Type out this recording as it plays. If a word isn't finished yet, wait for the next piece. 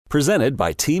Presented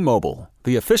by T-Mobile,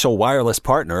 the official wireless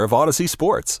partner of Odyssey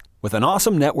Sports. With an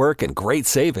awesome network and great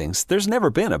savings, there's never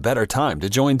been a better time to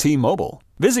join T-Mobile.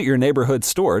 Visit your neighborhood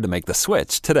store to make the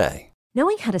switch today.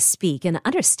 Knowing how to speak and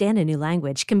understand a new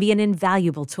language can be an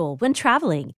invaluable tool when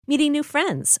traveling, meeting new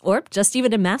friends, or just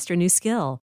even to master a new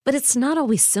skill. But it's not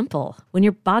always simple when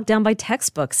you're bogged down by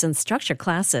textbooks and structured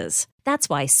classes. That's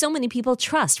why so many people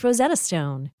trust Rosetta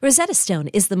Stone. Rosetta Stone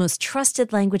is the most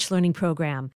trusted language learning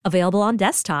program, available on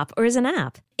desktop or as an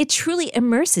app. It truly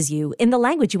immerses you in the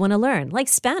language you want to learn, like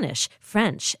Spanish,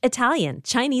 French, Italian,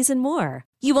 Chinese, and more.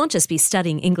 You won't just be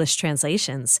studying English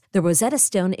translations. The Rosetta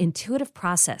Stone intuitive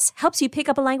process helps you pick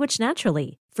up a language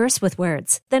naturally, first with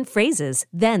words, then phrases,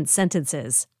 then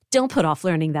sentences. Don't put off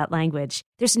learning that language.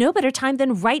 There's no better time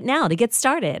than right now to get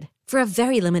started. For a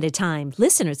very limited time,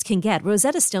 listeners can get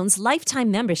Rosetta Stone's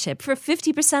lifetime membership for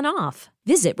 50% off.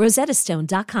 Visit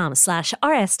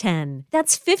rosettastone.com/rs10.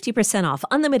 That's 50% off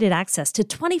unlimited access to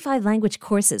 25 language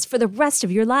courses for the rest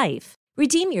of your life.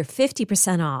 Redeem your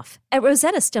 50% off at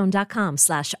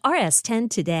rosettastone.com/rs10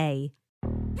 today.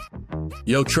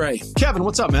 Yo, Trey. Kevin,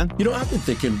 what's up, man? You know, I've been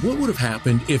thinking, what would have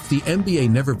happened if the NBA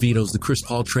never vetoes the Chris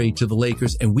Paul trade to the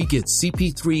Lakers and we get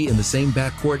CP3 in the same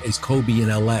backcourt as Kobe in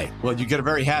LA? Well, you get a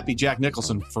very happy Jack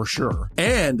Nicholson for sure.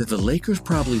 And the Lakers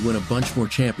probably win a bunch more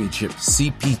championships.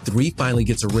 CP3 finally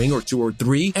gets a ring or two or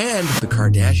three, and the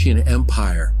Kardashian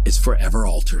empire is forever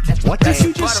altered. What did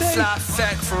you just say?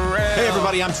 Hey,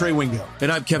 everybody, I'm Trey Wingo. And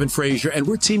I'm Kevin Frazier, and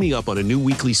we're teaming up on a new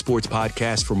weekly sports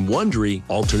podcast from Wondery,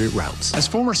 Alternate Routes. As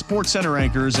former Sports Center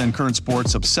anchors and current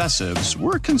sports obsessives,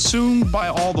 we're consumed by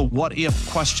all the what-if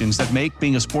questions that make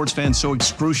being a sports fan so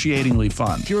excruciatingly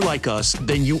fun. If you're like us,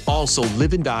 then you also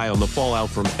live and die on the fallout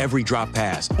from every drop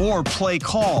pass. Or play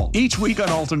call. Each week on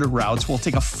Alternate Routes, we'll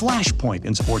take a flashpoint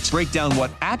in sports, break down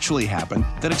what actually happened,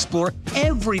 then explore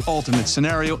every alternate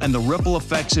scenario and the ripple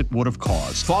effects it would have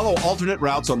caused. Follow Alternate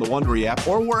Routes on the Wondery app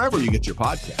or wherever you get your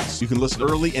podcasts. You can listen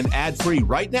early and ad-free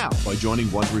right now by joining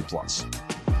Wondery Plus.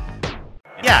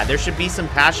 Yeah, there should be some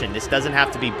passion. This doesn't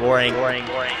have to be boring. You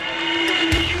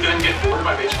couldn't get bored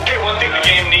by baseball. Hey, one thing the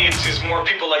game needs is more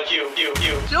people like you.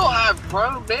 Still have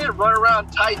grown men run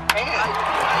around tight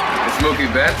pants. It's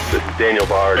Mookie Betts. This is Daniel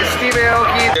Bard. It's Steve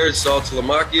Aoki. There's Sal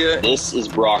Talamacchia. This is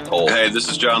Brock Holt. Hey, this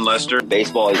is John Lester.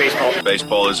 Baseball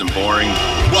isn't boring.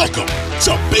 Welcome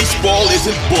to Baseball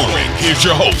Isn't Boring. Here's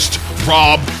your host,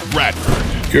 Rob Bradford.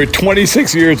 You're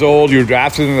 26 years old. You're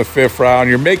drafted in the 5th round.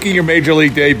 You're making your major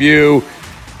league debut.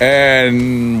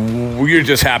 And you're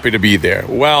just happy to be there.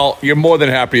 Well, you're more than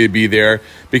happy to be there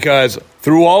because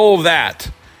through all of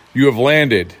that, you have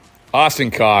landed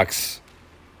Austin Cox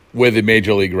with a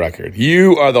major league record.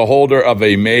 You are the holder of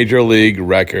a major league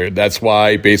record. That's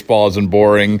why baseball isn't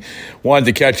boring. Wanted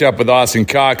to catch up with Austin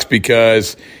Cox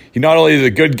because he not only is a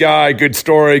good guy, good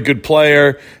story, good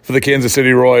player for the Kansas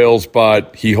City Royals,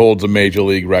 but he holds a major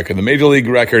league record. The major league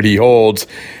record he holds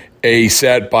a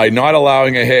set by not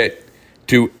allowing a hit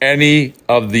to any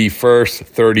of the first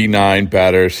 39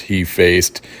 batters he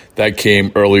faced. That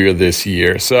came earlier this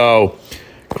year. So,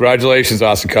 congratulations,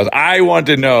 Austin Cox. I want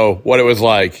to know what it was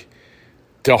like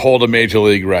to hold a major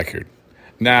league record.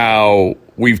 Now,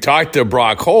 we've talked to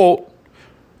Brock Holt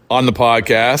on the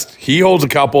podcast. He holds a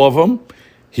couple of them.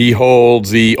 He holds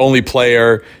the only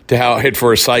player to hit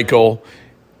for a cycle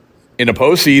in a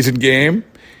postseason game.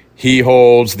 He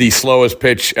holds the slowest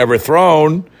pitch ever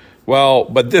thrown. Well,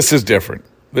 but this is different.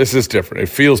 This is different. It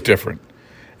feels different.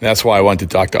 And that's why I wanted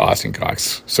to talk to Austin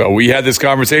Cox. So we had this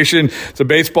conversation. So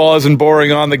baseball isn't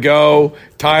boring on the go.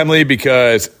 Timely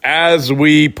because as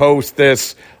we post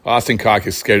this, Austin Cox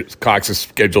is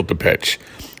scheduled to pitch.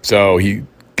 So he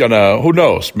gonna, who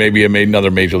knows, maybe another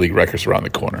major league record's around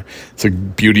the corner. It's the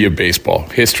beauty of baseball.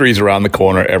 History's around the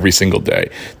corner every single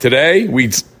day. Today, we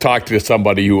talked to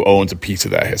somebody who owns a piece of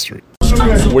that history.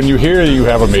 When you hear you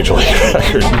have a major league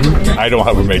record, I don't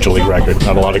have a major league record.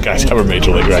 Not a lot of guys have a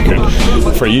major league record.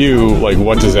 For you, like,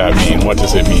 what does that mean? What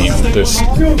does it mean? This,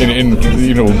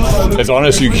 as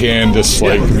honest as you can, just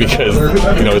like, because,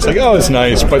 it's like, oh, it's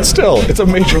nice, but still, it's a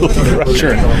major league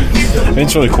record.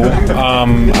 It's really cool.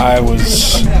 I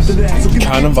was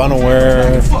kind of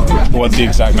unaware what the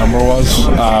exact number was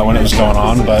when it was going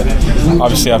on, but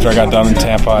obviously after I got done in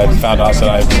Tampa, I found out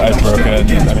that I broke it.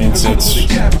 I mean, it's a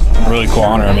really cool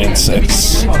honor. I mean,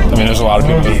 there's a lot of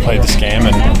people that have played this game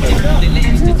and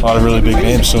a lot of really big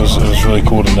names, so it was really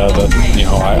cool to know that,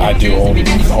 I do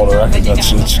hold a record.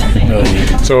 It's really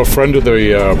neat. So a friend of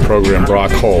the program,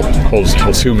 Brock Holt, holds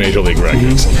 2 major league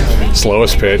records.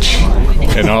 Slowest pitch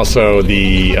and also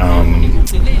the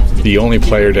the only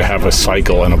player to have a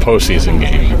cycle in a postseason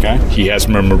game. Okay. He has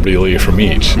memorabilia from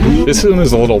each. This one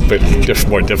is a little bit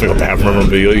more difficult to have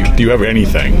memorabilia. Do you have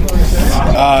anything?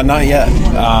 Not yet.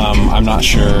 I'm not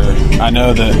sure. I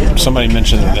know that somebody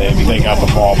mentioned that they got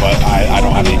the ball, but I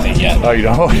don't have anything yet. Oh, you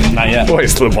don't? Not yet. Boy,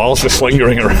 the ball's just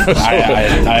lingering around. I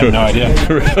have no idea.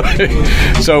 Right.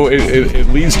 So it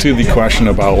leads to the question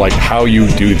about like how you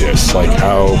do this. Like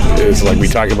how is like we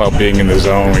talk about being in the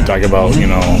zone. We talk about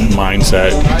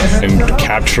mindset and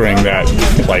capturing that.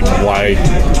 Like why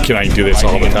can I do this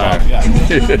all the time?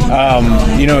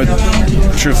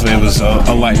 Truthfully, it was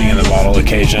a lightning in the bottle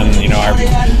occasion.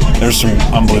 There's some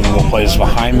unbelievable plays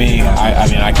behind me. I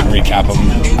mean, I can recap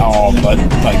them all, but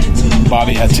like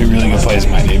Bobby had 2 really good plays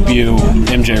in my debut.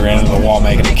 MJ ran into the wall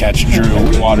making a catch.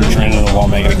 Drew Waters ran into the wall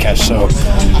making a catch. So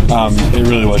it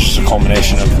really was just a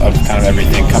culmination of kind of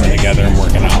everything coming together and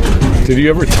working out. Did you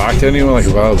ever talk to anyone like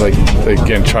about like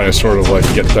again trying to sort of like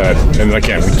get that? And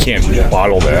again, we can't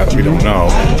bottle that. We don't know.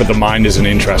 But the mind is an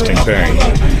interesting thing.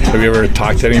 Have you ever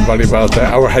talked to anybody about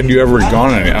that, or had you ever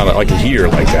gone on like a heater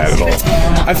like that at all?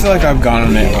 I feel like I've gone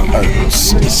on a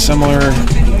similar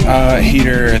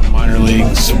heater in the minor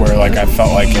leagues where like I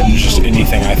felt like it was just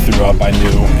anything I threw up, I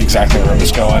knew exactly where it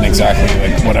was going, exactly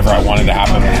like whatever I wanted to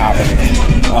happen would happen.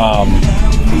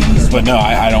 But no,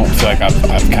 I don't feel like I've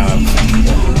kind of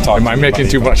talked. Am I making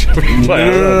too much of it?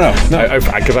 No.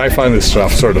 Because I find this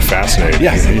stuff sort of fascinating.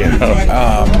 Yeah,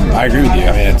 I agree with you.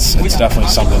 I mean, it's definitely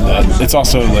something that it's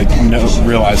also like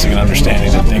realizing and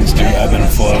understanding that things do ebb and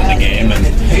flow in the game,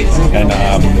 and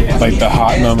like the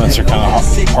hot moments are kind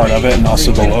of part of it, and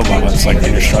also the low moments, like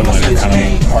when you're struggling, are kind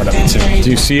of part of it too. Do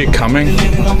you see it coming?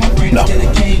 No,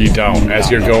 you don't. As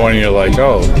you're going, you're like,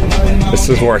 oh, this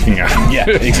is working out. Yeah,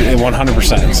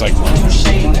 100%. It's like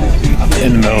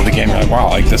in the middle of the game, you're like, wow,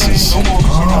 like this is,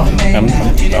 I'm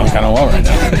throwing kind of well right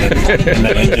now.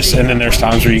 And then there's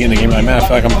times where you get in the game, like, man, I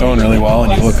feel like I'm throwing really well,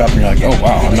 and you look up and you're like, oh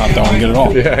wow, I'm not throwing good at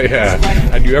all. Yeah.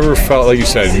 Have you ever felt, like you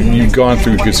said, you've gone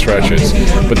through good stretches,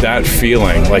 but that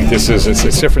feeling, like this is,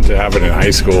 it's different to have it in high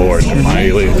school or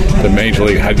the major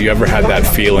league. Have you ever had that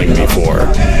feeling before?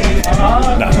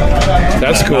 No.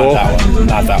 That's cool.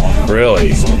 Not that one.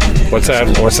 Really? What's that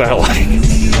like?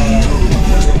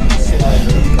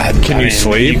 Can you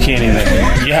sleep? You can't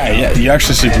even. Yeah. You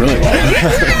actually sleep really well.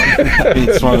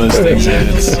 It's one of those things.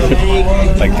 It's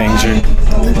like things are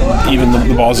even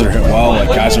the balls that are hit well. Like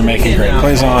guys are making great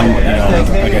plays on.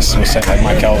 Like I was saying, like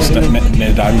Michael's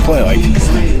made a diving play. Like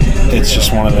it's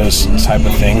just one of those type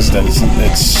of things that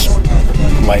it's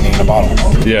lightning in a bottle.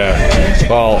 Yeah.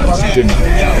 Well,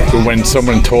 when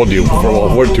someone told you, do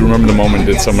you remember the moment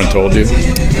that someone told you?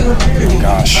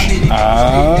 Gosh.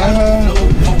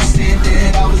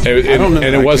 I don't know.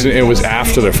 And it wasn't. It was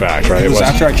after the fact, right? It was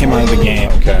after I came out of the game.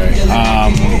 Okay.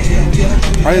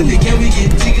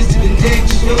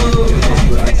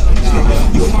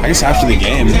 I guess after the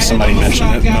game, somebody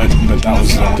mentioned it, but that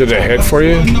was. Did it hit for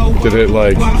you? Did it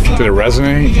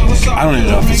resonate? I don't even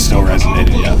know if it still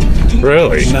resonated yet.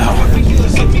 Really? No.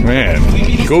 Man,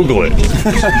 Google it.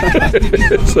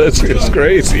 it's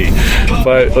crazy.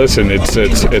 But listen, it's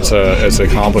an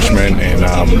accomplishment,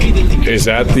 and is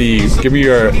that the? Give me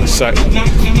your.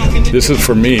 This is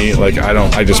for me. Like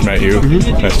I just met you.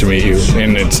 Mm-hmm. Nice to meet you,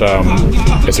 and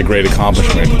it's a great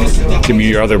accomplishment. Give me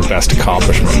your other best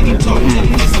accomplishment.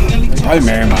 Probably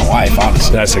marry my wife,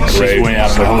 honestly. That's a great. She's way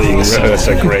out of my league. That's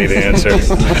a great answer.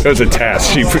 It was a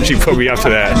test. She put me up to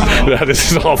that.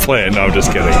 This is all planned. No, I'm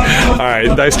just kidding. All right,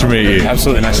 nice to meet you.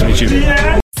 Absolutely, nice to meet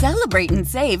you. Celebrate and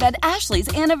save at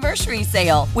Ashley's Anniversary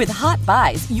Sale. With Hot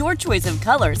Buys, your choice of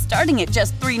colors starting at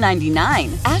just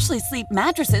 $3.99. Ashley Sleep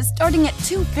mattresses starting at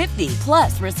 $2.50.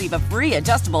 Plus, receive a free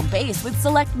adjustable base with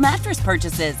select mattress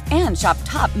purchases. And shop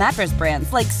top mattress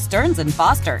brands like Stearns &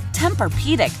 Foster,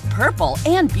 Tempur-Pedic, Purple,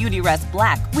 and Beautyrest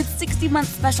Black with 60-month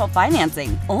special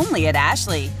financing. Only at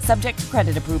Ashley. Subject to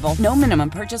credit approval. No minimum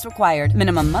purchase required.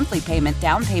 Minimum monthly payment,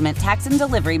 down payment, tax, and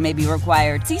delivery may be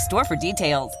required. See store for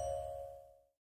details.